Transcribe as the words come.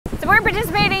So we're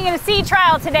participating in a sea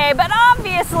trial today, but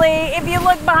obviously, if you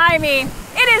look behind me,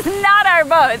 it is not our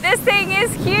boat. This thing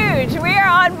is huge. We are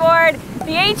on board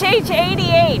the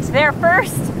HH88, their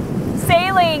first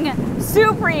sailing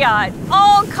super yacht,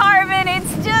 all carbon.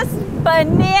 It's just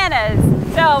bananas.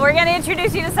 So we're gonna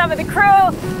introduce you to some of the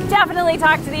crew, definitely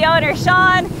talk to the owner,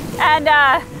 Sean, and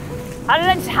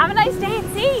have a nice day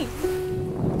at sea.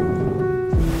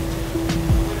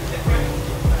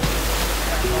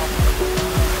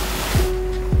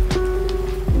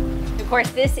 Of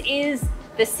course, this is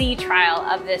the sea trial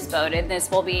of this boat, and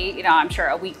this will be, I'm sure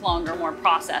a week-long or more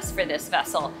process for this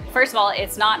vessel. First of all,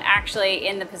 it's not actually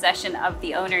in the possession of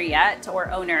the owner yet, or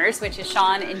owners, which is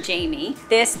Sean and Jamie.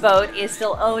 This boat is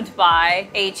still owned by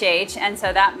HH, and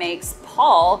so that makes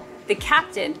Paul the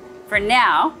captain for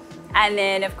now. And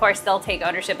then, of course, they'll take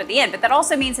ownership at the end. But that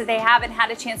also means that they haven't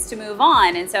had a chance to move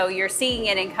on, and so you're seeing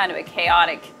it in kind of a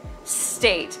chaotic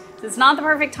state. So it's not the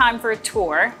perfect time for a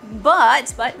tour,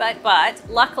 but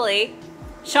luckily,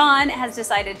 Sean has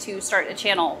decided to start a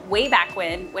channel way back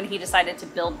when he decided to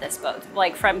build this boat,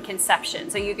 like from conception.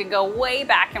 So you can go way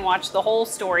back and watch the whole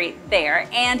story there.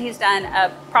 And he's done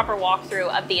a proper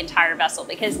walkthrough of the entire vessel,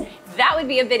 because that would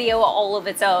be a video all of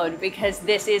its own, because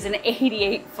this is an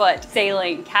 88-foot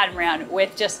sailing catamaran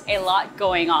with just a lot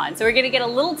going on. So we're gonna get a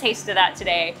little taste of that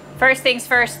today. First things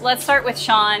first, let's start with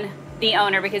Sean, the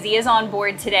owner, because he is on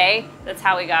board today. That's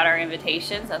how we got our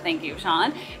invitation, so thank you,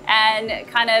 Sean. And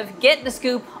kind of get the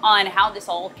scoop on how this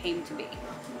all came to be.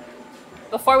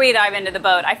 Before we dive into the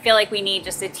boat, I feel like we need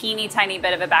just a teeny tiny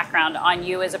bit of a background on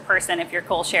you as a person, if you're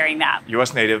cool sharing that.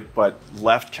 US native, but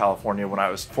left California when I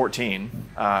was 14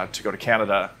 to go to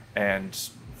Canada and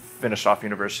finished off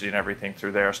university and everything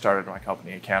through there. Started my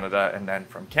company in Canada, and then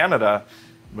from Canada,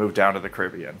 moved down to the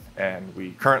Caribbean, and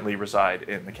we currently reside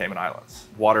in the Cayman Islands.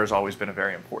 Water has always been a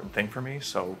very important thing for me,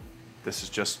 so this is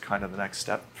just kind of the next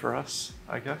step for us,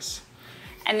 I guess.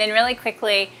 And then really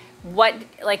quickly, what,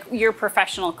 like your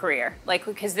professional career, like,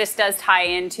 because this does tie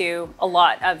into a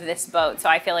lot of this boat, so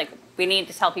I feel like we need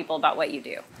to tell people about what you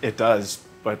do. It does,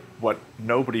 but what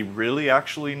nobody really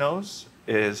actually knows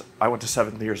is I went to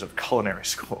 7 years of culinary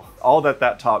school. All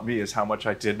that taught me is how much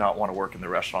I did not want to work in the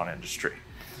restaurant industry.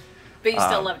 But you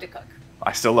still love to cook.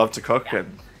 I still love to cook, yeah.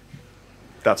 And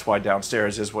that's why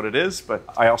downstairs is what it is. But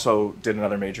I also did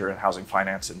another major in housing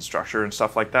finance and structure and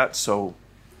stuff like that. So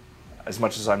as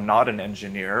much as I'm not an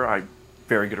engineer, I'm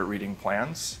very good at reading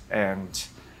plans, and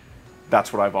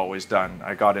that's what I've always done.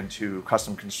 I got into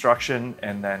custom construction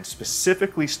and then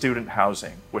specifically student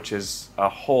housing, which is a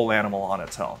whole animal on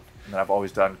its own. And I've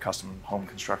always done custom home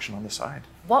construction on the side.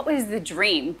 What was the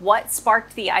dream? What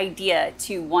sparked the idea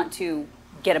to want to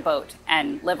get a boat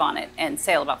and live on it and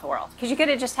sail about the world? Because you could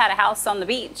have just had a house on the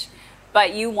beach,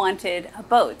 but you wanted a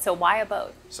boat. So why a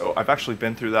boat? So I've actually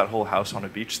been through that whole house on a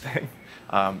beach thing.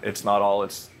 It's not all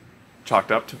it's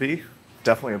chalked up to be.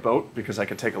 Definitely a boat, because I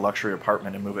could take a luxury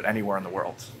apartment and move it anywhere in the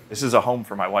world. This is a home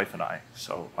for my wife and I.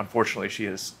 So unfortunately, she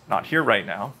is not here right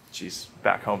now. She's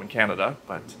back home in Canada,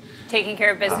 but taking care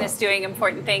of business, doing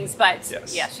important things, but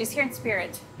yes. Yeah, she's here in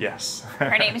spirit. Yes.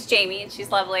 Her name is Jamie, and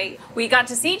she's lovely. We got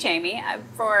to see Jamie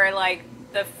for like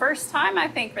the first time, I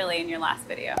think, really in your last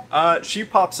video. She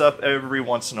pops up every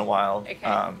once in a while.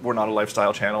 Okay. We're not a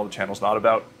lifestyle channel. The channel's not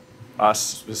about us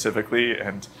specifically,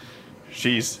 and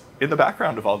she's in the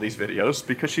background of all these videos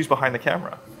because she's behind the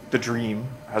camera. The dream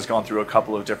has gone through a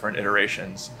couple of different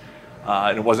iterations.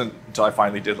 And it wasn't until I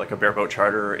finally did like a bareboat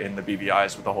charter in the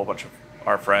BVIs with a whole bunch of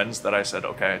our friends that I said,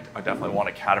 okay, I definitely want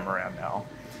a catamaran now.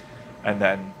 And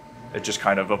then it just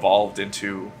kind of evolved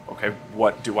into, okay,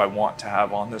 what do I want to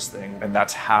have on this thing? And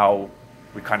that's how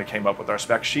we kind of came up with our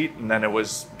spec sheet. And then it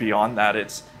was beyond that,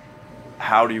 it's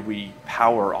how do we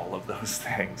power all of those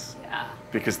things? Yeah.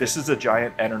 Because this is a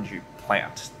giant energy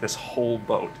plant. This whole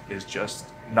boat is just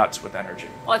nuts with energy.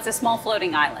 Well, it's a small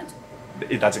floating island.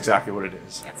 That's exactly what it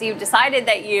is. So you've decided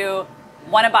that you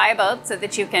want to buy a boat so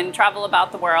that you can travel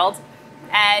about the world.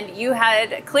 And you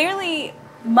had clearly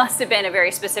must have been a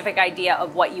very specific idea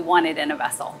of what you wanted in a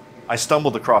vessel. I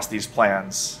stumbled across these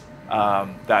plans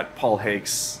that Paul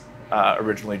Hakes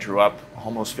originally drew up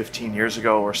almost 15 years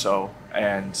ago or so.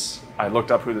 And I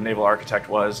looked up who the naval architect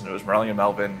was, and it was Morellian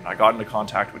Melvin. I got into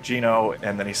contact with Gino,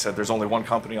 and then he said, there's only one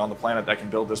company on the planet that can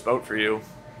build this boat for you.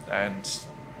 And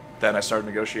then I started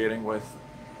negotiating with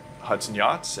Hudson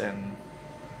Yachts, and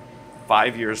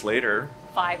 5 years later,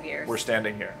 5 years, we're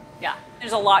standing here. Yeah,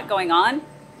 there's a lot going on.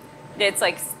 It's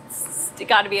like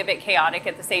got to be a bit chaotic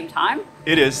at the same time.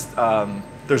 It is.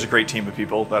 There's a great team of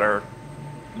people that are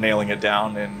nailing it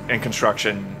down. In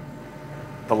construction,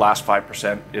 the last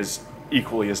 5% is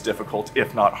equally as difficult,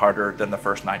 if not harder, than the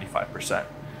first 95%.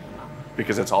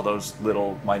 because it's all those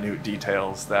little minute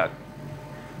details that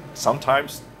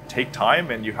sometimes take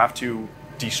time and you have to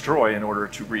destroy in order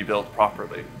to rebuild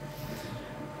properly.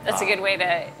 That's a good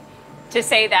way to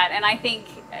say that. And I think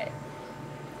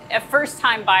a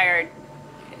first-time buyer,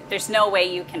 there's no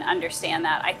way you can understand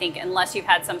that, I think, unless you've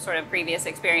had some sort of previous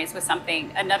experience with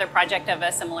another project of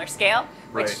a similar scale,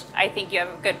 which Right. I think you have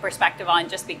a good perspective on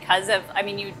just because of, I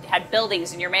mean, you had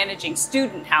buildings and you're managing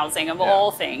student housing of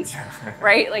all things,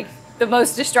 right? Like the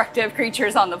most destructive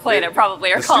creatures on the planet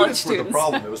probably are college students. Were the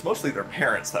problem. It was mostly their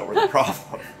parents that were the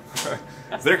problem.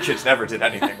 Their kids never did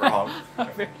anything wrong.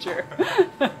 Very true.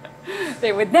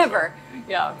 They would never.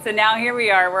 Yeah. So now here we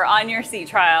are. We're on your sea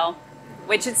trial,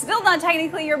 which is still not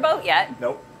technically your boat yet.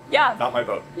 Nope. Yeah. Not my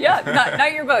boat. Yeah,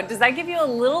 not your boat. Does that give you a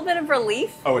little bit of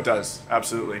relief? Oh, it does.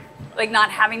 Absolutely. Like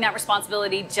not having that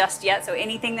responsibility just yet. So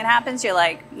anything that happens, you're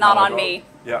like, not my on boat. me.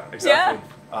 Yeah, exactly.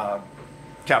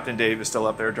 Captain Dave is still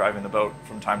up there driving the boat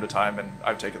from time to time, and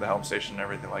I've taken the helm station and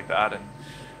everything like that. And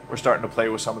we're starting to play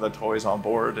with some of the toys on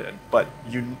board. But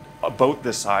a boat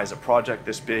this size, a project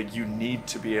this big, you need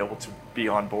to be able to be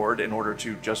on board in order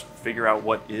to just figure out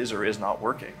what is or is not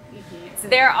working. So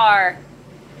there are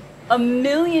a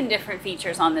million different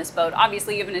features on this boat.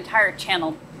 Obviously, you have an entire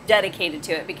channel dedicated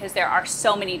to it because there are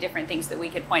so many different things that we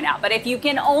could point out. But if you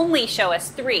can only show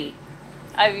us 3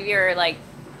 of your like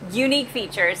unique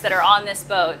features that are on this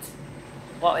boat,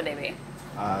 what would they be?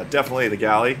 Definitely the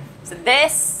galley. So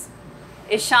this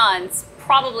is Sean's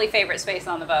probably favorite space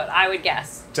on the boat, I would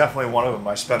guess. Definitely one of them.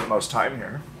 I spend the most time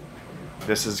here.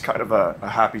 This is kind of a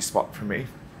happy spot for me.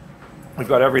 We've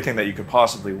got everything that you could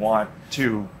possibly want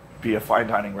to be a fine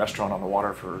dining restaurant on the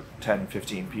water for 10,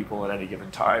 15 people at any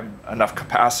given time. Enough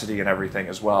capacity and everything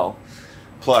as well.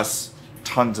 Plus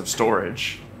tons of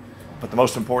storage. But the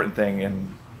most important thing,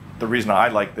 and the reason I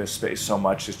like this space so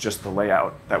much, is just the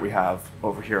layout that we have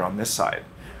over here on this side.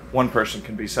 One person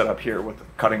can be set up here with the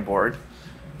cutting board,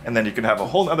 and then you can have a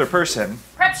whole other person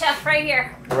Prep chef right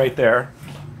here. right there,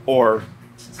 or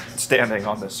standing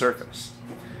on this surface.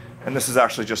 And this is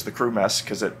actually just the crew mess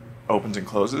because it opens and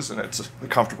closes, and it's a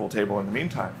comfortable table in the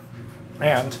meantime.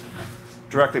 And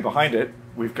directly behind it,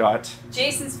 we've got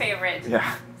Jason's favorite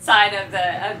side of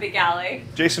the galley.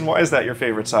 Jason, why is that your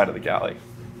favorite side of the galley?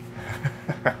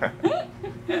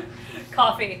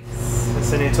 Coffee.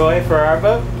 This a new toy for our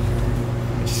boat?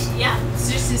 Yeah,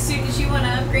 it's just as soon as you want to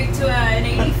upgrade to an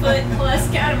 80-foot plus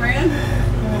catamaran.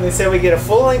 They said we get a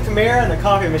full-length mirror and a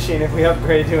coffee machine if we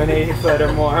upgrade to an 80-foot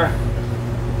or more.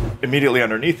 Immediately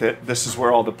underneath it, this is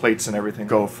where all the plates and everything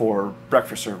go for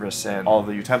breakfast service, and all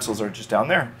the utensils are just down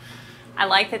there. I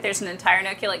like that there's an entire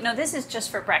nook. You're like, no, this is just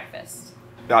for breakfast.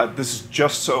 This is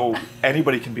just so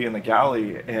anybody can be in the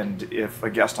galley, and if a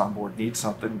guest on board needs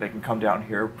something, they can come down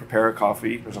here, prepare a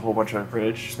coffee. There's a whole bunch of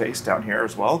fridge space down here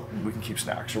as well. We can keep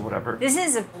snacks or whatever. This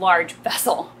is a large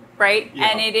vessel, right? Yeah.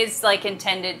 And it is like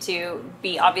intended to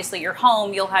be obviously your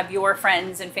home. You'll have your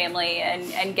friends and family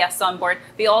and guests on board.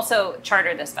 But you also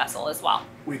charter this vessel as well.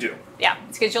 We do. Yeah,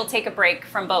 it's because you'll take a break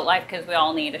from boat life, because we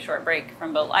all need a short break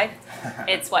from boat life.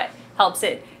 It's what helps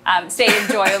it stay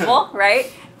enjoyable,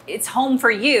 right? It's home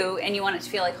for you, and you want it to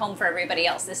feel like home for everybody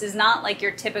else. This is not like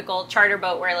your typical charter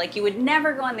boat where like you would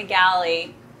never go in the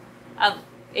galley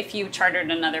if you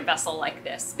chartered another vessel like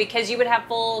this, because you would have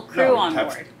full crew on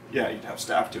board. Yeah, you'd have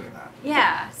staff doing that.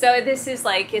 Yeah, so this is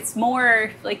like, it's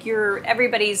more like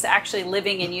everybody's actually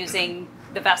living and using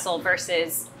the vessel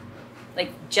versus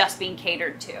like just being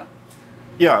catered to.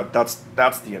 Yeah, that's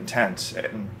the intent.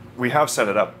 And we have set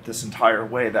it up this entire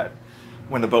way that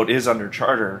when the boat is under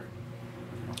charter,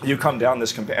 you come down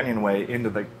this companionway into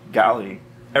the galley,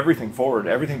 everything forward,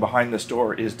 everything behind this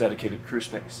door is dedicated crew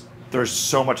space. There's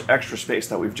so much extra space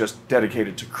that we've just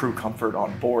dedicated to crew comfort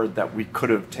on board that we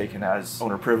could have taken as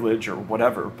owner privilege or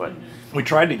whatever, but we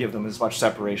tried to give them as much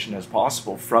separation as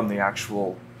possible from the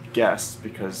actual guests,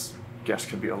 because guests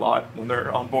can be a lot when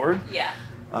they're on board. Yeah.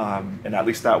 And at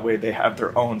least that way they have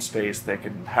their own space, they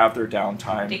can have their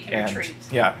downtime. They can retreat.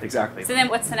 Yeah, exactly. So then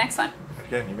what's the next one?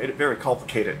 Again, you made it very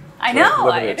complicated. I So know,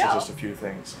 limited I it to know. just a few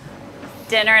things.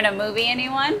 Dinner and a movie,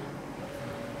 anyone?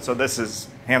 So this is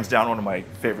hands down one of my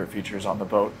favorite features on the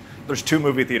boat. There's 2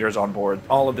 movie theaters on board.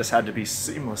 All of this had to be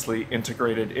seamlessly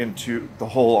integrated into the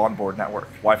whole onboard network.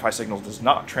 Wi-Fi signal does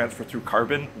not transfer through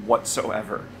carbon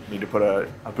whatsoever. You need to put a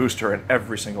booster in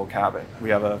every single cabin.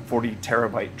 We have a 40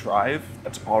 terabyte drive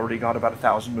that's already got about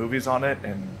 1,000 movies on it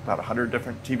and about 100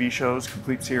 different TV shows,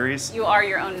 complete series. You are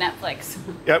your own Netflix.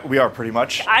 Yeah, we are pretty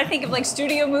much. I think of like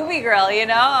Studio Movie Girl, you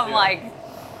know? I'm like,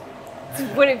 it's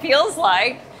what it feels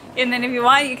like. And then if you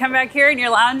want, you come back here and you're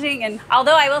lounging. And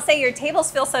although I will say your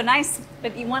tables feel so nice,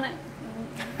 but you want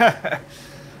to...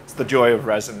 It's the joy of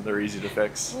resin. They're easy to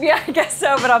fix. Yeah, I guess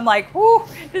so, but I'm like, whoo,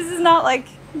 this is not like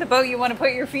the boat you want to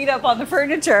put your feet up on the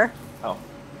furniture. Oh,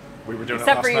 we were doing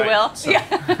Except it last for you, night, Will. so.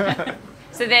 Yeah.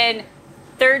 So then,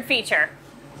 third feature.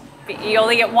 You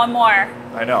only get one more.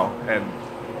 I know, and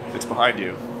it's behind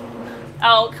you.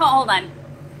 Oh, hold on.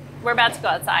 We're about to go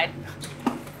outside.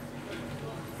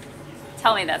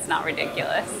 Tell me that's not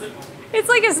ridiculous. It's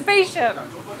like a spaceship.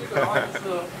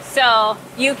 So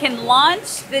you can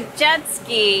launch the jet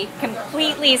ski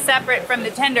completely separate from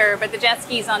the tender, but the jet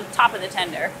ski's on top of the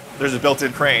tender. There's a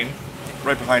built-in crane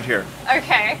right behind here.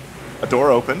 Okay. A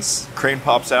door opens, crane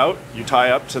pops out, you tie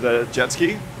up to the jet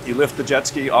ski, you lift the jet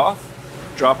ski off,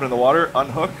 drop it in the water,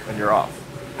 unhook, and you're off.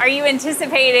 Are you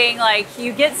anticipating, like,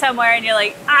 you get somewhere and you're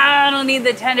like, I don't need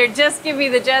the tender, just give me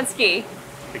the jet ski?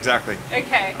 Exactly.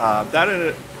 Okay.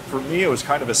 For me, it was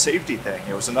kind of a safety thing.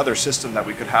 It was another system that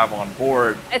we could have on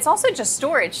board. It's also just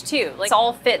storage too. Like, it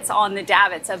all fits on the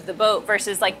davits of the boat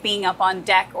versus like being up on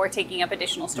deck or taking up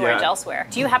additional storage elsewhere.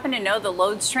 Do you happen to know the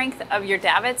load strength of your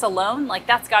davits alone? Like,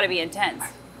 that's got to be intense.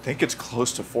 I think it's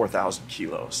close to 4,000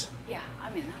 kilos. Yeah, I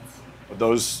mean, that's...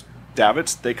 Those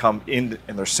davits, they come in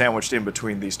and they're sandwiched in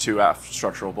between these two aft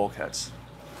structural bulkheads.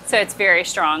 So it's very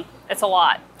strong. It's a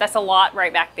lot. That's a lot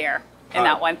right back there in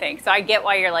that one thing. So I get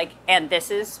why you're like, and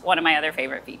this is one of my other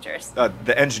favorite features.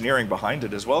 The engineering behind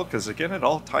it as well, because again, it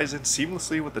all ties in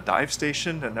seamlessly with the dive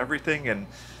station and everything, and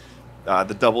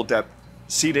the double depth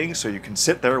seating, so you can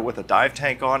sit there with a dive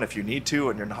tank on if you need to,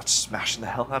 and you're not smashing the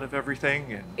hell out of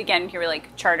everything. And again, if you're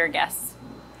like charter guests.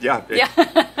 Yeah.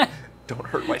 Yeah. Don't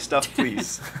hurt my stuff,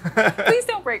 please. Please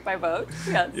don't break my boat.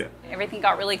 Yes. Yeah. Everything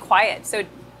got really quiet, so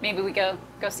maybe we go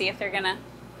see if they're gonna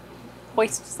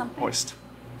hoist something. Hoist.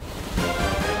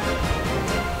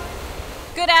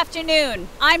 Good afternoon.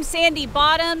 I'm Sandy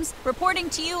Bottoms, reporting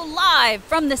to you live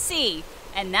from the sea,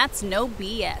 and that's no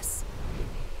BS.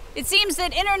 It seems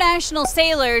that international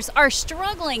sailors are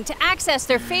struggling to access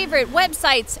their favorite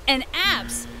websites and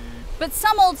apps. But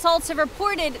some old salts have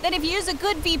reported that if you use a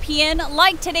good VPN,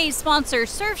 like today's sponsor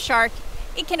Surfshark,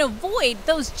 it can avoid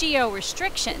those geo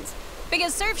restrictions.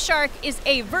 Because Surfshark is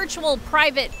a virtual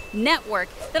private network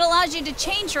that allows you to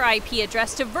change your IP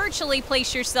address to virtually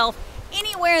place yourself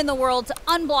anywhere in the world to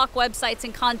unblock websites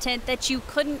and content that you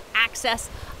couldn't access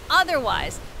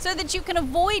otherwise, so that you can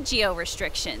avoid geo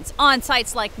restrictions on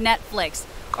sites like Netflix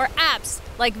or apps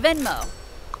like Venmo.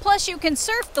 Plus, you can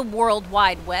surf the World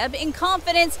Wide Web in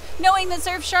confidence, knowing that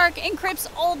Surfshark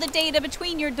encrypts all the data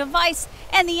between your device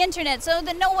and the internet so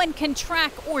that no one can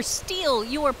track or steal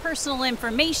your personal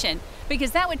information,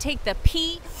 because that would take the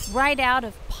P right out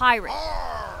of pirate.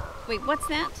 Wait, what's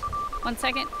that? 1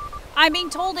 second. I'm being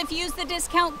told if you use the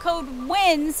discount code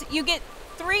WYNNS, you get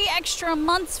 3 extra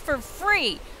months for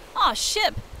free. Aw,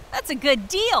 ship, that's a good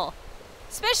deal.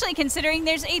 Especially considering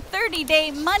there's a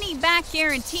 30-day money-back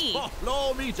guarantee.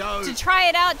 To try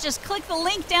it out, just click the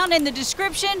link down in the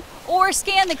description or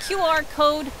scan the QR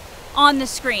code on the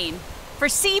screen. For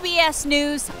CBS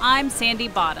News, I'm Sandy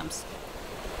Bottoms.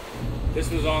 This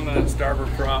was on the starboard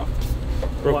prop.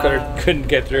 Rope cutter couldn't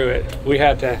get through it. We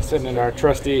had to send in our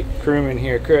trusty crewman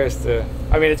here, Chris.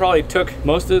 I mean, it probably took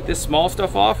most of this small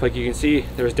stuff off. Like you can see,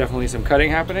 there was definitely some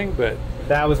cutting happening, but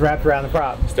that was wrapped around the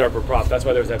prop. Starboard prop. That's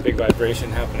why there was that big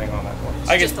vibration happening on that one.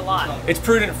 It's just a lot. It's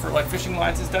prudent for like fishing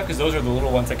lines and stuff, because those are the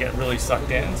little ones that get really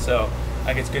sucked in. So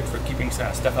I think it's good for keeping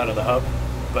stuff out of the hub,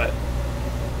 but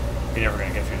you're never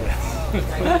gonna get through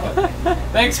that.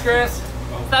 Thanks, Chris.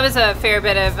 That was a fair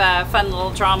bit of fun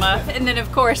little drama. And then,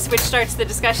 of course, which starts the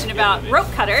discussion about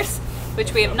rope cutters,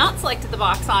 which we have not selected the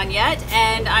box on yet.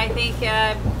 And I think,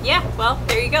 yeah, well,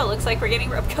 there you go. Looks like we're getting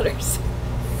rope cutters.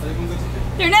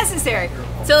 They're necessary.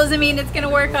 Still doesn't mean it's going to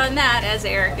work on that, as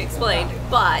Eric explained,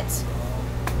 but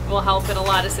will help in a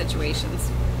lot of situations.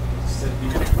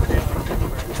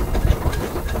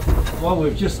 Well,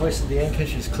 we've just hoisted the anchor,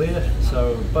 she's clear,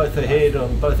 so both ahead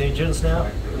on both engines now.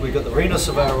 We've got the Rena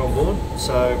Surveyor on board,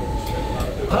 so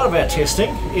part of our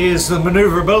testing is the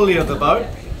manoeuvrability of the boat,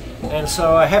 and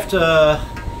so I have to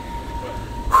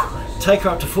take her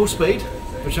up to full speed,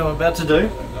 which I'm about to do,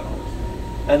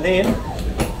 and then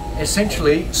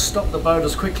essentially stop the boat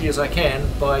as quickly as I can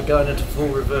by going into full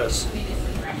reverse.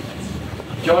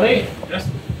 Johnny? Yes?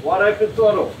 Wide open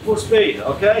throttle, full speed,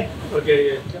 okay?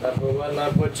 Okay, yeah. 9.1,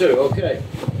 9.2, okay.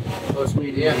 Full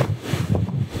speed here.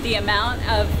 The amount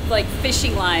of like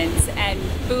fishing lines and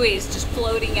buoys just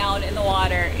floating out in the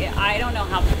water, I don't know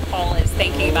how Paul is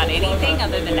thinking about anything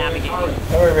other than navigating. Are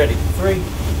we ready? 3,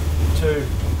 2,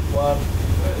 1.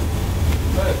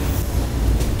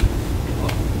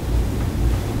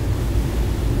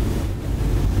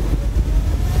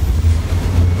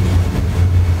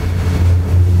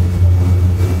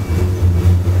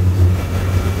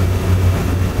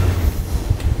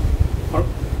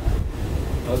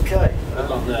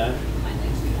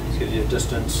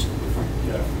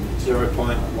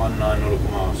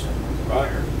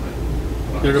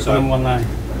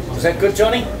 0.19. Is that good,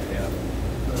 Johnny?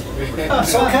 Oh,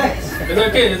 it's okay. It's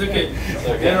okay, it's okay.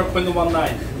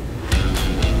 0.19.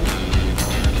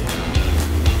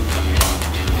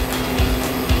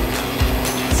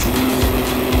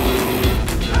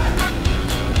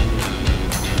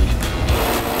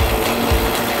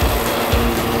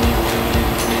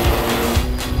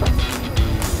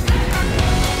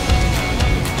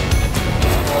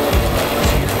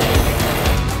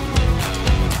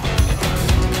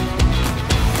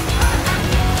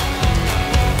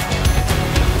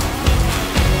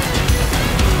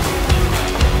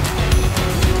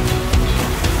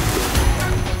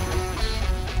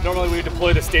 Normally we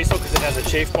deploy the stay because it has a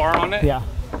chafe bar on it. Yeah.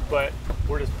 But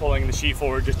we're just pulling the sheet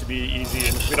forward just to be easy,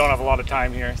 and we don't have a lot of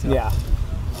time here. So. Yeah.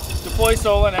 Deploy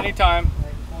Solon anytime.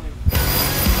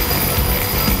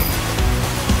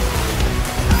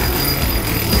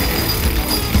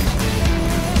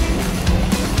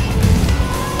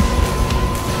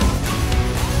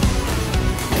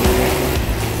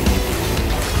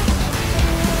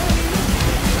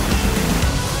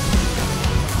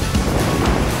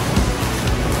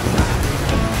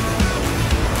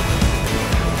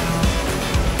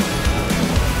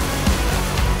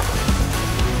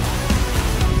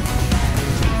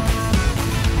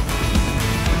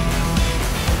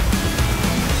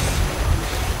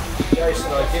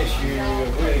 Jason, I guess you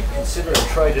really consider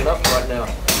trading up right now.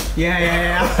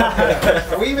 Yeah.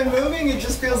 Are we even moving? It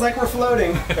just feels like we're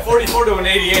floating. 44 to an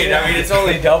 88. I mean, it's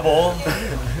only double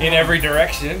in every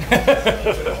direction. We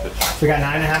got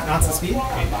 9.5 knots of speed?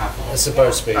 That's the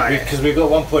boat speed, because we've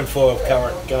got 1.4 of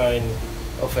current going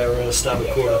off our starboard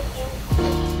quarter.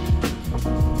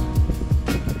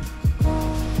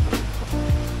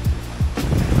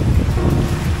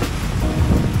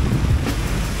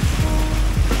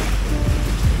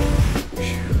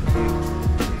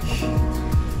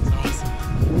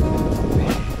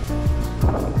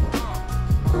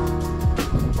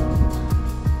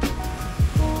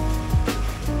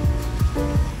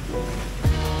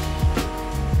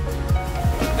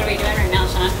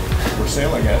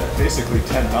 Sailing at basically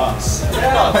 10 knots.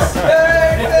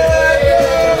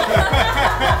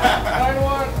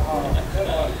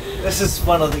 This is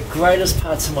one of the greatest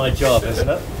parts of my job, isn't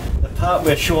it? The part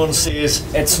where Sean says,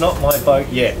 it's not my boat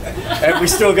yet, and we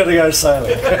still got to go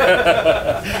sailing.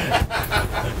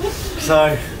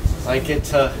 So I get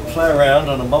to play around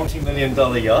on a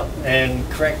multi-million-dollar yacht and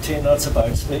crack 10 knots of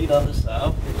boat speed under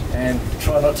sail and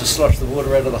try not to slosh the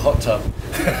water out of the hot tub.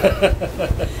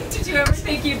 Did you ever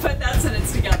think you'd put that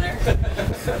sentence together?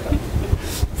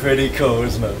 Pretty cool,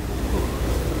 isn't it?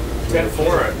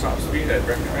 10.4 at top speed, I'd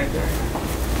reckon right there.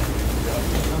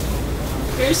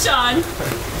 Here's Sean.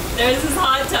 There's his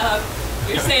hot tub.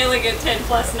 You're sailing at 10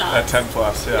 plus knots. At 10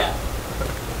 plus, yeah.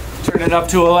 Turn it up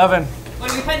to 11.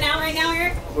 What are we putting out right now,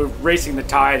 Eric? We're racing the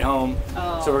tide home,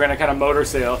 so we're gonna kind of motor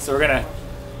sail. So we're gonna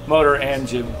motor and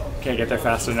jib. Can't get there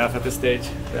fast enough at this stage.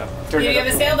 Yeah. You have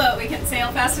a sailboat. We can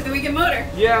sail faster than we can motor.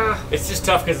 Yeah, it's just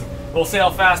tough because we'll sail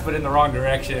fast, but in the wrong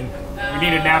direction. We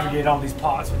need to navigate all these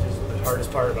pots, which is the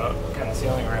hardest part about kind of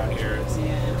sailing around here. Is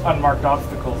unmarked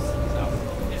obstacles. So.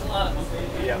 There's a lot of them.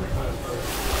 Yeah.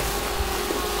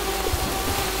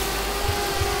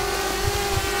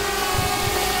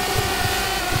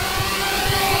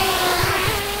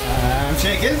 I'm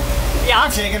shaking. Yeah.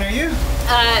 I'm shaking. Are you?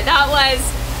 That was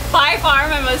by far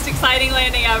my most exciting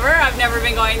landing ever. I've never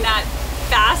been going that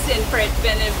fast and for it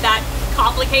been that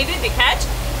complicated to catch.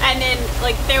 And then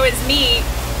like there was me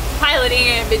piloting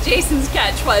it, but Jason's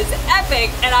catch was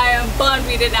epic, and I am bummed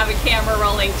we didn't have a camera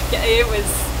rolling. It was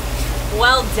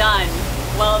well done.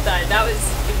 Well done. That was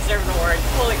deserved an award.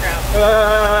 Holy crap.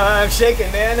 I'm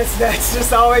shaking, man. That's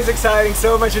just always exciting.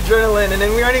 So much adrenaline, and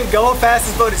then we aren't even going fast.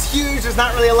 This boat is huge. There's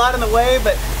not really a lot in the way,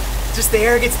 but just the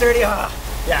air gets dirty. Yeah.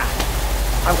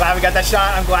 I'm glad we got that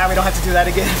shot. I'm glad we don't have to do that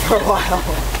again for a while.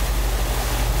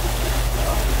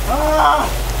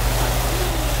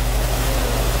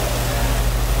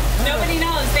 Nobody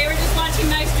knows. They were just watching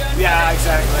nice drone footage. Yeah,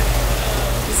 exactly.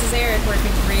 This is Eric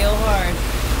working real hard.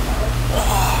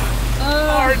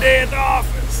 Hard day at the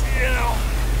office, you know.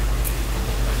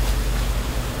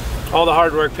 All the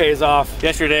hard work pays off.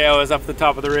 Yesterday I was up at the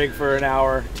top of the rig for an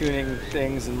hour tuning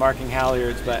things and marking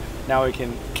halyards, but now we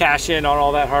can cash in on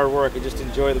all that hard work and just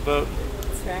enjoy the boat.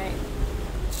 That's right.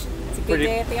 It's a good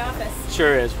day at the office.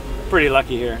 Sure is. Pretty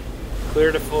lucky here.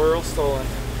 Clear to floral stolen.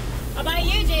 How about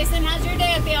you, Jason? How's your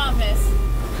day at the office?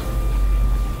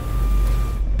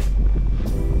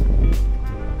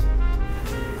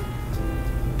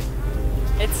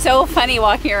 It's so funny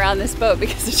walking around this boat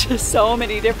because there's just so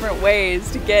many different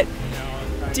ways to get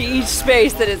to each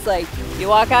space that it's like, you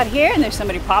walk out here and there's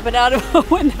somebody popping out of a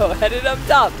window headed up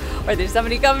top, or there's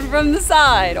somebody coming from the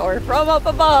side or from up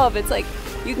above. It's like,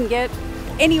 you can get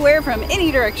anywhere from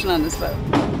any direction on this boat.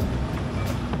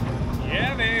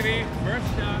 Yeah, baby. First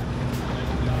shot.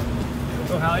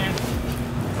 Go Hallion.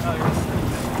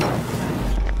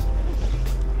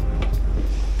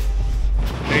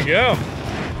 There you go.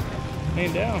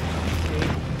 Hang down.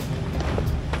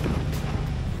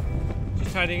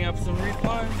 Just tidying up some reef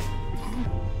lines.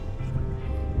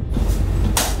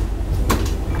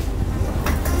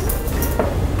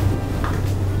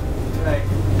 Right.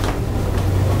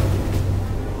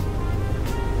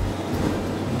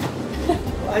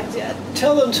 I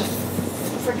tell them to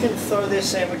freaking throw their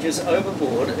sandwiches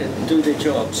overboard and do their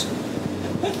jobs.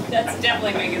 That's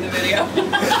definitely making the video.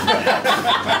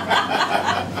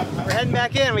 We're heading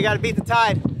back in. We got to beat the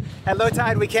tide. At low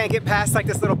tide, we can't get past like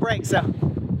this little break, so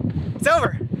it's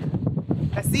over.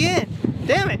 That's the end.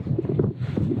 Damn it.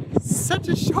 Such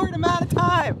a short amount of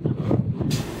time.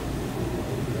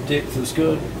 Depth is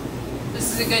good.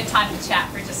 This is a good time to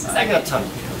chat for just a I second. got time.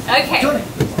 Okay.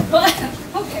 Well,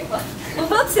 okay, well, we'll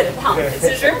both sit down.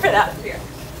 There's room for that here.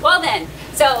 Well then,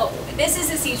 so this is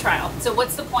a sea trial. So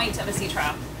what's the point of a sea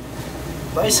trial?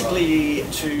 Basically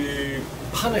to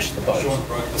punish the boat.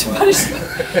 To punish.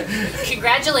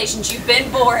 Congratulations, you've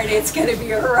been bored. It's going to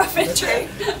be a rough entry.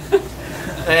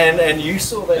 And you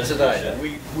saw that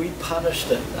today. We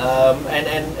punished it,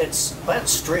 and it's about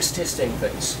stress testing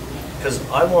things, because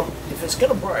if it's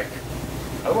going to break,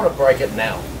 I want to break it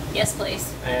now. Yes,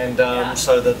 please. And Yeah.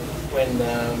 so that when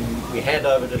we hand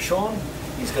over to Sean,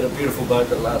 he's got a beautiful boat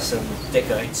that lasts him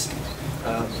decades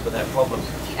without problem.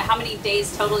 How many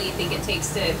days total do you think it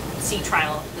takes to sea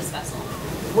trial this vessel?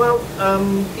 Well,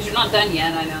 Because you're not done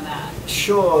yet, I know that.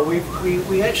 sure.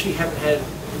 We actually haven't had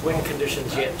wind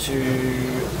conditions yet to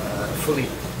fully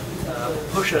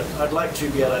push it. I'd like to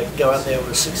be able to go out there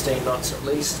with 16 knots at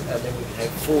least, and then we can have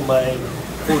full main,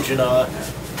 full Genoa,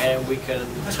 and we can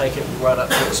take it right up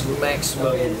to its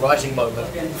maximum rising moment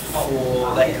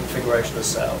for that configuration of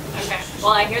sail. Okay.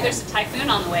 Well, I hear there's a typhoon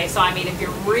on the way, so I mean, if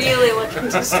you're really looking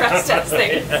to stress test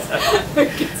things, we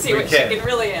can see what she can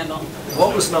really handle.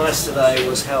 What was nice today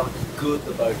was how good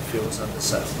the boat feels under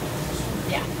sail.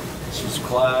 Yeah. She's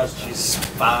quiet, she's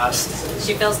fast.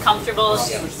 She feels comfortable.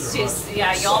 She's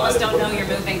yeah, you almost don't know you're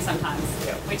moving sometimes,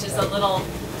 which is a little...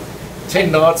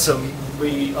 10 knots and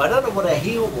I don't know what our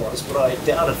heel was, but I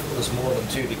doubt if it was more than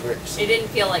 2 degrees. It didn't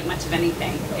feel like much of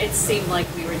anything. It seemed like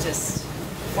we were just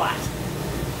flat.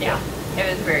 Yeah, it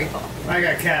was very cool. Like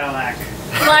a Cadillac.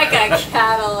 Like a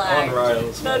Cadillac. On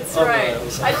rails. That's On right.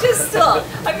 rails. I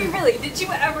mean, really, did you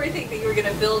ever think that you were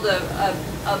going to build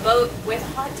a boat with a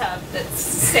hot tub that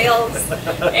sails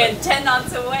and 10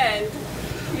 knots of wind,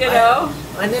 you know?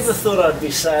 I never thought I'd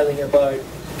be sailing a boat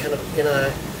kind of in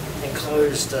a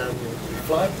enclosed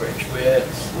fly bridge where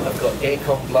I've got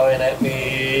aircon blowing at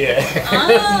me.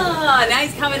 Ah, now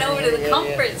he's coming over to the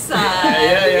comfort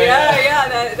side.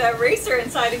 Yeah. That racer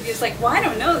inside of you is like, well, I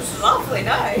don't know, this is awfully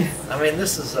nice. I mean,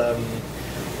 this is, I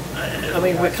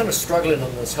mean, we're kind of struggling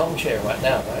on this helm chair right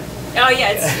now, though. Oh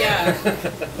yeah,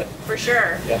 for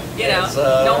sure. Yeah. You know, It's,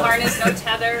 no harness, no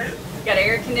tether, got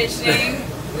air conditioning.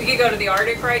 We could go to the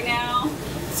Arctic right now.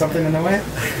 Something in the way?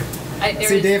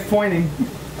 See Dave pointing.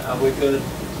 We're good.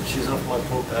 She's off my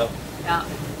poor pal. Yeah,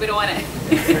 we don't want to.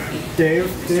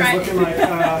 Dave's looking like...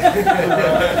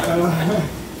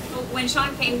 When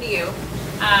Sean came to you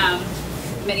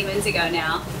many moons ago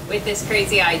now with this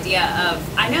crazy idea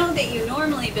of, I know that you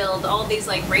normally build all these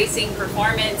like racing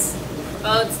performance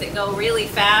boats that go really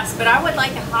fast, but I would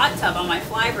like a hot tub on my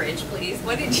fly bridge, please.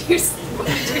 What did you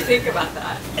think about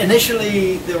that?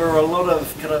 Initially, there were a lot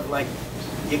of kind of like,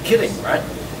 you're kidding, right?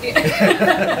 You're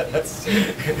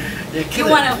kidding.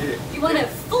 You want a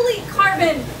fully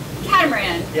carbon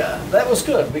catamaran. Yeah, that was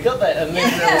good. We got that, and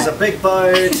then there was a big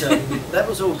boat, and that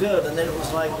was all good. And then it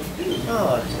was like,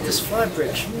 oh, this fly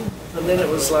bridge, and then it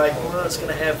was like, well, it's going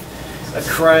to have a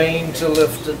crane to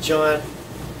lift a giant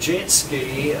jet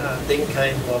ski. Then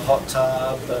came the hot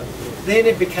tub, and then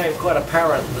it became quite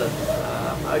apparent that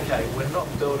okay, we're not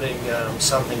building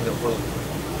something that will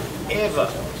ever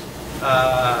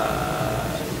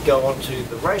go onto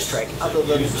the racetrack other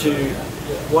than to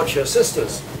watch your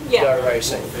sisters go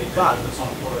racing. But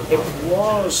it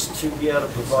was to be able to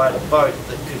provide a boat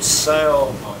that could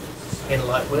sail in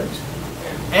light wind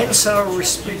and sail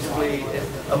respectively in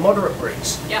a moderate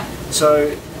breeze. Yeah.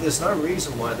 So there's no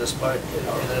reason why this boat in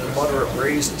a moderate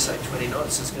breeze at say 20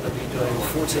 knots is going to be doing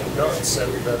 14 knots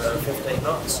and 15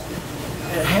 knots.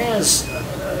 It has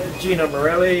Gino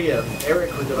Morelli and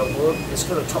Eric who got on board. It's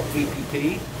got a top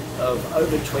VPP of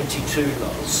over 22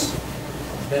 knots.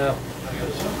 Now,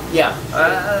 yeah,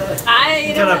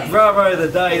 I kind of bravo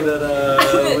the day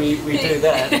that we do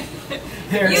that.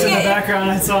 Eric's in the background,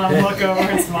 I saw him look over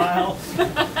and smile.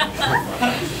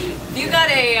 You got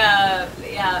a,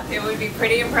 yeah, it would be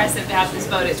pretty impressive to have this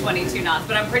boat at 22 knots,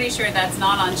 but I'm pretty sure that's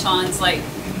not on Sean's like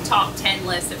top 10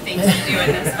 list of things to do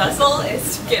in this vessel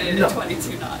is to get it at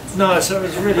 22 knots. No, so it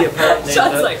was really apparent then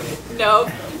Sean's that- like, nope.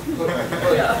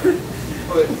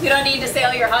 You don't need to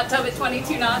sail your hot tub at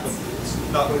 22 knots?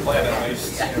 Not the plan at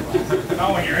least.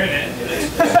 Not when you're in it.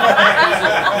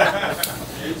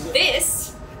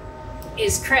 This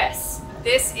is Chris.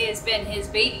 This has been his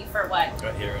baby for what?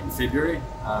 Got here in February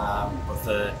with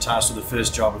the task of the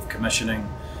first job of commissioning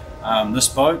this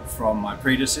boat from my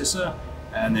predecessor,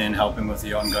 and then helping with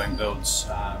the ongoing builds,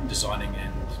 designing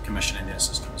and commissioning their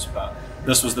systems. But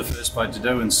this was the first boat to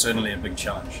do, and certainly a big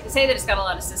challenge. To say that it's got a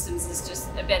lot of systems is just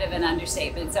a bit of an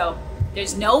understatement. So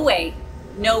there's no way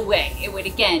it would,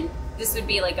 again, this would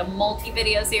be like a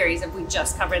multi-video series if we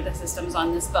just covered the systems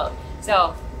on this boat.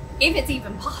 So if it's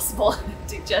even possible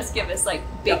to just give us like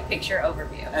big picture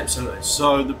overview. Absolutely.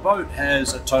 So the boat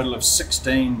has a total of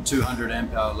 16 200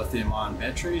 amp hour lithium ion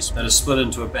batteries that are split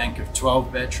into a bank of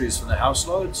 12 batteries for the house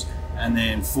loads and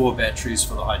then 4 batteries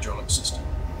for the hydraulic system.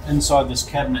 Inside this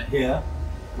cabinet here,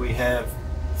 we have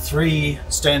 3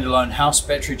 standalone house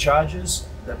battery chargers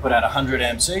that put out 100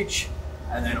 amps each.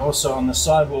 And then also on the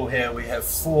sidewall here, we have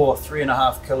 4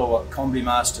 3.5 kilowatt Combi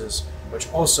Masters, which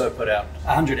also put out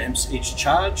 100 amps each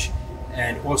charge.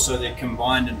 And also their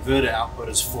combined inverter output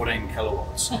is 14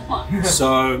 kilowatts.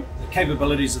 So the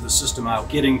capabilities of the system are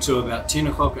getting to about 10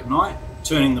 o'clock at night,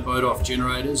 turning the boat off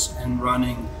generators and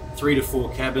running 3 to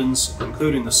 4 cabins,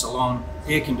 including the salon,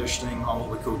 air conditioning on what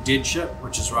we call dead ship,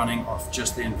 which is running off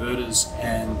just the inverters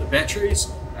and the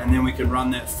batteries. And then we can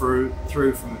run that through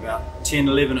from about 10,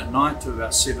 11 at night to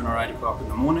about 7 or 8 o'clock in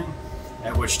the morning,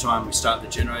 at which time we start the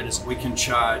generators. We can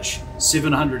charge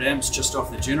 700 amps just off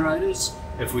the generators.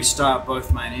 If we start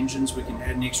both main engines, we can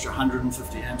add an extra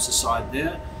 150 amps aside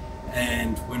there.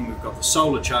 And when we've got the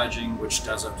solar charging, which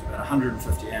does up to about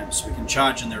 150 amps, we can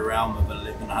charge in the realm of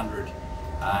 1100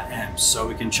 amps. So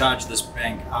we can charge this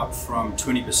bank up from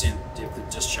 20% depth of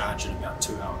discharge in about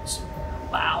 2 hours.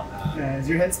 Wow. Is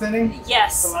your head spinning?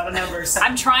 Yes. That's a lot of numbers.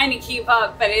 I'm trying to keep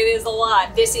up, but it is a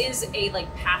lot. This is a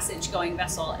like passage going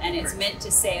vessel, and it's meant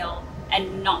to sail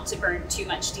and not to burn too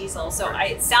much diesel. So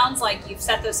it sounds like you've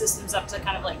set those systems up to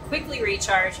kind of like quickly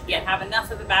recharge, yet have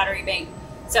enough of a battery bank.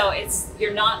 So it's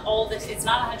not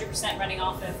 100% running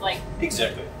off of like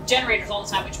Exactly. generators all the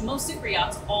time, which most super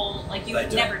yachts all like you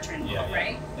would never turn them off,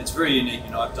 right? It's very unique.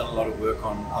 You know, I've done a lot of work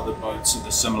on other boats of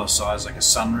a similar size, like a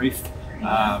Sunreef.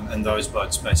 And those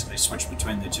boats basically switch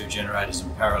between the 2 generators in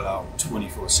parallel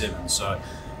 24/7. So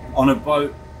on a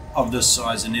boat of this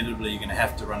size, inevitably you're going to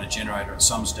have to run a generator at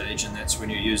some stage, and that's when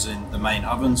you're using the main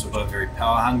ovens, which are very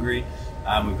power hungry.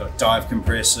 We've got dive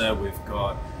compressor, we've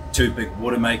got 2 big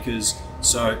water makers.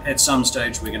 So at some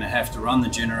stage we're going to have to run the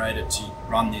generator to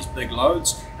run these big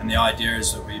loads, and the idea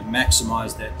is that we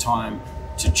maximize that time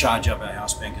to charge up our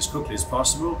house bank as quickly as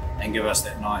possible and give us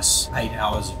that nice 8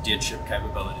 hours of dead ship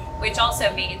capability. Which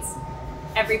also means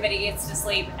everybody gets to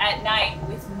sleep at night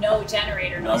with no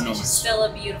generator noise, which is still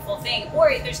a beautiful thing. Or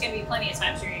there's going to be plenty of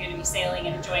times where you're going to be sailing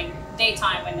and enjoying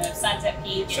daytime when the sun's at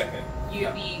peak.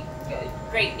 You'd be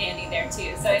great dandy there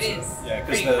too. So it is. Yeah,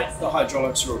 because the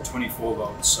hydraulics are all 24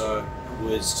 volts, so it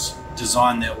was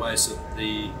designed that way so that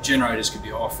the generators could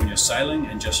be off when you're sailing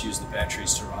and just use the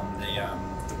batteries to run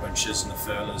the winches and the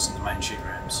furlers and the main sheet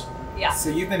rams. Yeah. So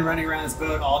you've been running around this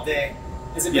boat all day.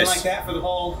 Has it been like that for the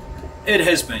whole? It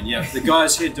has been, yeah. The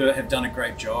guys here have done a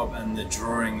great job, and the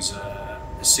drawings are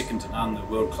second to none. They're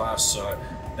world class, so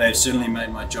they've certainly made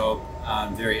my job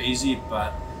very easy.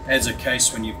 But as a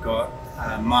case when you've got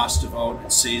Master Vault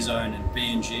and C-Zone and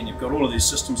BNG, and you've got all of these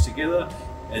systems together,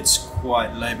 it's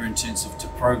quite labor intensive to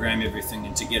program everything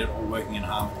and to get it all working in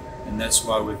harmony. And that's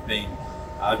why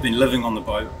I've been living on the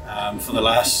boat for the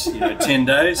last 10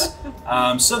 days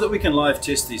so that we can live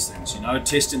test these things.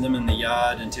 Testing them in the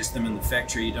yard and test them in the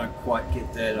factory, you don't quite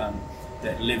get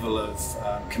that level of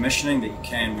commissioning that you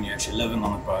can when you're actually living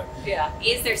on the boat. Yeah.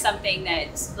 Is there something that,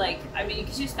 like, I mean,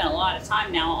 because you spent a lot of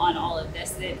time now on all of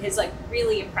this, that has like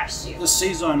really impressed you? The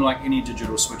C-Zone, like any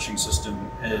digital switching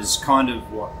system, is kind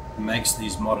of what makes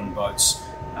these modern boats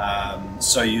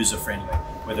so user-friendly.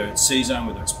 Whether it's C-Zone,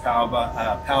 whether it's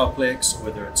Powerplex,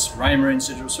 whether it's Raymarines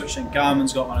digital switching,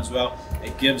 Garmin's got one as well.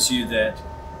 It gives you that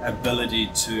ability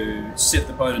to set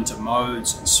the boat into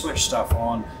modes and switch stuff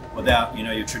on without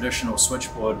your traditional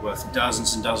switchboard with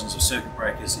dozens and dozens of circuit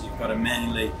breakers that you've got to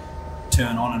manually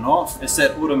turn on and off. It's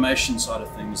that automation side of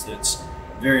things that's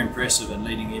very impressive and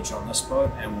leading edge on this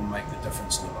boat and will make the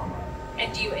difference in the long run.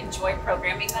 And do you enjoy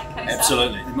programming that kind of stuff?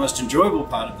 Absolutely. The most enjoyable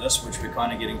part of this, which we're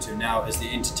kind of getting to now, is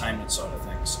the entertainment side of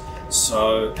things.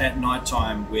 So at night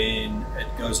time, when it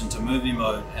goes into movie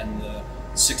mode and the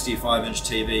 65-inch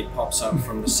TV pops up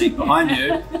from the seat behind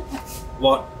you,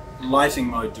 what lighting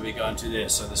mode do we go into there?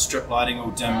 So the strip lighting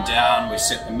will dim down, we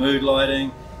set the mood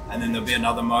lighting, and then there'll be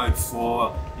another mode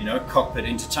for, you know, cockpit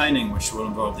entertaining, which will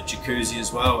involve the jacuzzi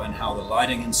as well and how the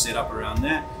lighting is set up around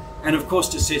that. And of course,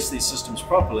 to test these systems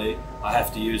properly, I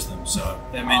have to use them. So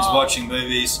that means watching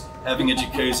movies, having a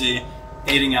jacuzzi,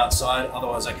 eating outside,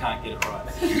 otherwise I can't get it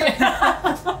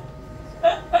right.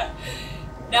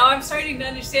 Now I'm starting to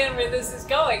understand where this is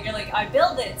going. You're like, I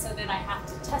build it, so then I have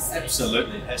to test it.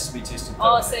 Absolutely, it has to be tested.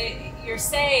 Oh, so you're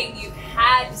saying you've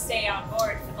had to stay on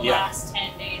board for the last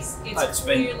 10 days. It's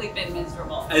clearly been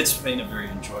miserable. It's been a very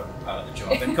enjoyable part of the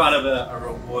job and kind of a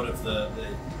reward of the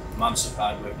months of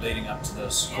hard work leading up to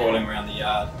this, crawling around the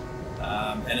yard.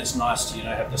 And it's nice to, you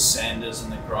know, have the sanders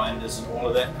and the grinders and all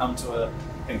of that come to a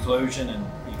conclusion, and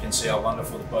you can see how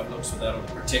wonderful the boat looks without all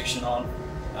the protection on.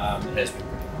 It has been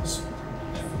pretty nice.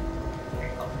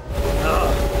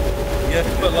 You have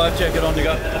to put a life jacket on to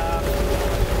go.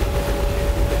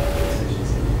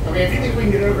 I mean, if you think we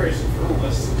can get over it, cool.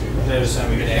 There's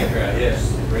something we can anchor out,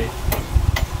 yes. Great.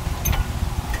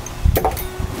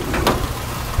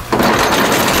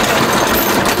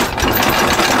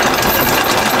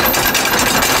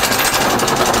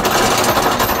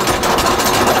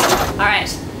 All right,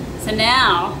 so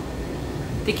now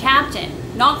the captain.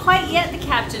 Not quite yet the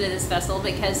captain of this vessel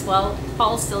because, well,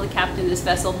 Paul's still the captain of this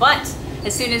vessel, but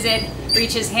as soon as it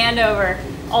reaches handover,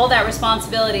 all that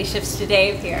responsibility shifts to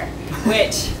Dave here,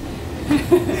 which,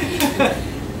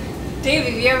 Dave,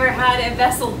 have you ever had a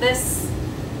vessel this,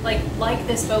 like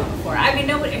this boat before? I mean,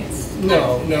 nobody,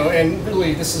 No, and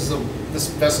really this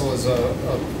vessel is a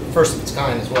first of its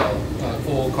kind as well,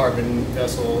 full carbon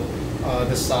vessel,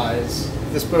 this size.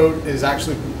 This boat is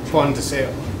actually fun to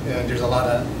sail. There's a lot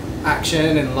of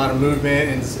action and a lot of movement,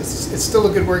 and it's still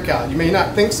a good workout. You may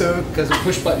not think so because of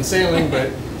push button sailing,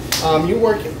 but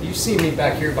you see me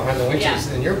back here behind the winches,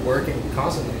 and you're working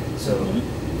constantly. So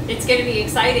it's going to be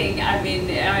exciting. I mean,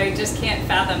 I just can't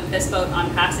fathom this boat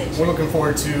on passage. We're looking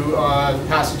forward to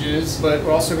passages, but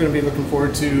we're also going to be looking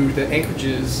forward to the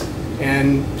anchorages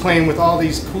and playing with all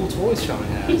these cool toys Sean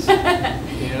has.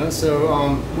 You know,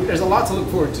 so there's a lot to look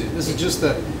forward to. This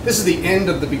is the end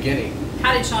of the beginning.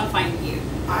 How did Sean find you?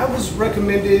 I was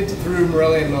recommended through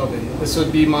Morelli and Melvin. This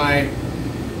would be my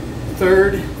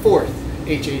fourth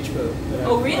HH boat that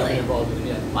I've been involved in.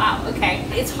 Yeah. Wow, okay.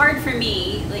 It's hard for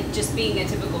me, like just being a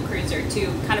typical cruiser, to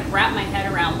kind of wrap my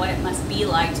head around what it must be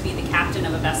like to be the captain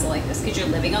of a vessel like this, because you're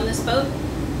living on this boat.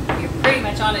 You're pretty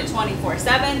much on it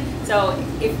 24/7, so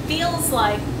it feels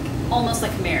like almost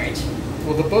like a marriage.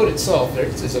 Well, the boat itself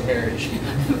is a marriage.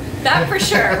 That for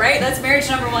sure, right? That's marriage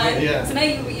number one. Yeah. So now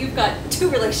you've got two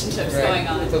relationships going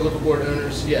on. With the local board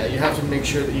owners, yeah, you have to make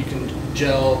sure that you can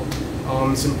gel.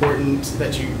 It's important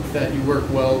that you work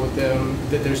well with them,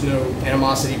 that there's no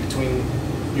animosity between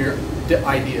your different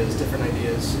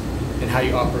ideas, and how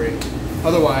you operate.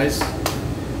 Otherwise,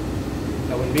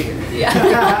 I wouldn't be here.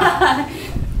 Yeah.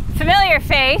 Familiar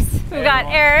face. We've got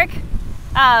Eric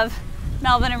of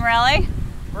Melvin and Morelli.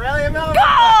 Morelli and Melvin. Oh,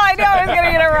 I know I was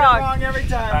gonna get it wrong. Wrong every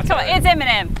time. Come on, it's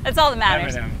Eminem. That's all that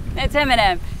matters. Eminem. It's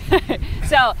Eminem.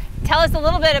 So, tell us a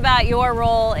little bit about your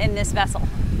role in this vessel.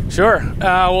 Sure.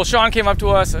 Well, Sean came up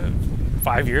to us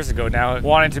 5 years ago now,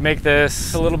 wanted to make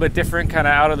this a little bit different, kind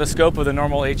of out of the scope of the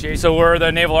normal HH. So we're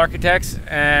the naval architects,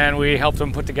 and we helped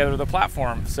him put together the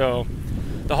platform. So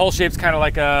the hull shape's kind of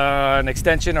like an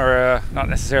extension, or not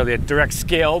necessarily a direct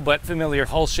scale, but familiar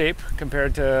hull shape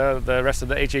compared to the rest of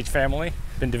the HH family.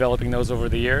 Been developing those over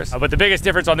the years. But the biggest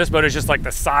difference on this boat is just like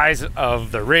the size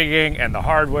of the rigging and the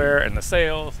hardware and the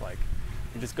sails. Like,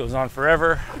 it just goes on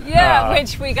forever. Yeah,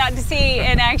 which we got to see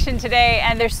in action today,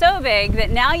 and they're so big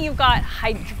that now you've got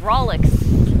hydraulics.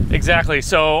 Exactly.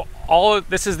 So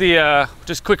this is the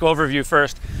just quick overview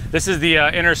first. This is the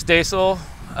interstacial.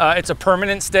 It's a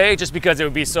permanent stay, just because it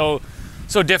would be so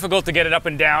difficult to get it up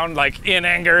and down, like in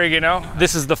anger, you know.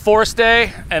 This is the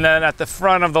forestay, and then at the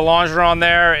front of the longeron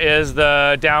there is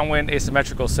the downwind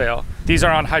asymmetrical sail. These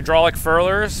are on hydraulic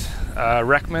furlers,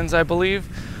 Reckmans, I believe.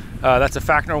 That's a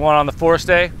Fachner one on the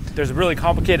forestay. There's a really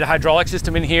complicated hydraulic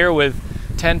system in here with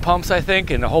 10 pumps, I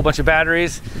think, and a whole bunch of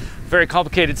batteries. Very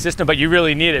complicated system, but you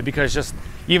really need it because just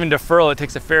even to furl, it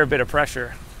takes a fair bit of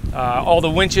pressure. All the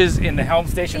winches in the helm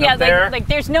station up there. Like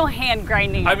there's no hand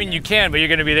grinding. I mean, you can, but you're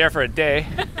going to be there for a day.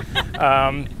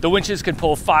 The winches can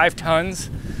pull 5 tons,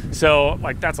 so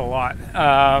like that's a lot.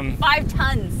 5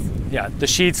 tons. Yeah, the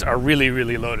sheets are really,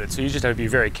 really loaded, so you just have to be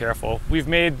very careful. We've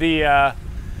made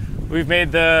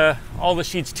all the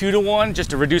sheets 2-to-1 just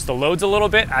to reduce the loads a little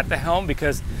bit at the helm,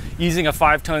 because using a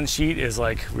 5-ton sheet is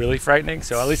like really frightening.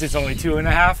 So at least it's only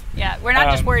 2.5. Yeah, we're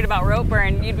not just worried about rope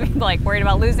burn. You'd be like worried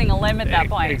about losing a limb at that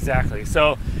point. Exactly.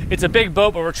 So it's a big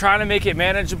boat, but we're trying to make it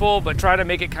manageable, but try to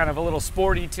make it kind of a little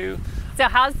sporty too. So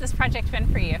how's this project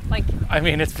been for you? Like, I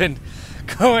mean, it's been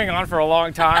going on for a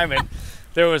long time, and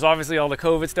there was obviously all the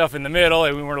COVID stuff in the middle,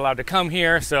 and we weren't allowed to come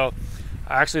here. So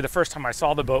actually the first time I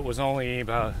saw the boat was only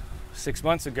about 6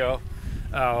 months ago.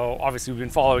 Obviously we've been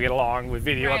following it along with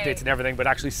video updates and everything, but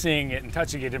actually seeing it and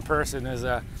touching it in person is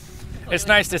it's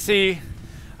nice to see.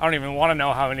 I don't even want to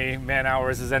know how many man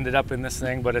hours has ended up in this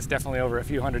thing, but it's definitely over a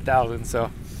few 100,000.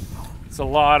 So it's a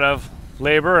lot of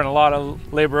labor and a lot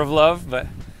of labor of love, but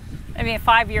I mean, a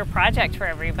 5-year project for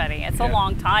everybody. It's a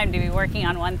long time to be working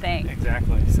on one thing.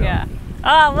 Exactly. So. Yeah.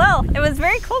 Oh, well, it was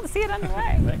very cool to see it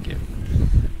underway. Thank you.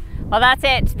 Well, that's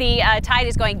it. The tide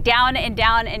is going down and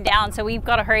down and down, so we've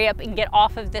got to hurry up and get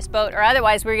off of this boat, or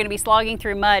otherwise we're going to be slogging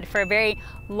through mud for a very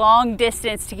long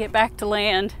distance to get back to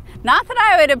land. Not that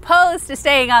I would oppose to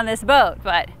staying on this boat,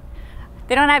 but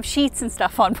they don't have sheets and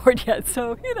stuff on board yet,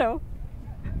 so, you know.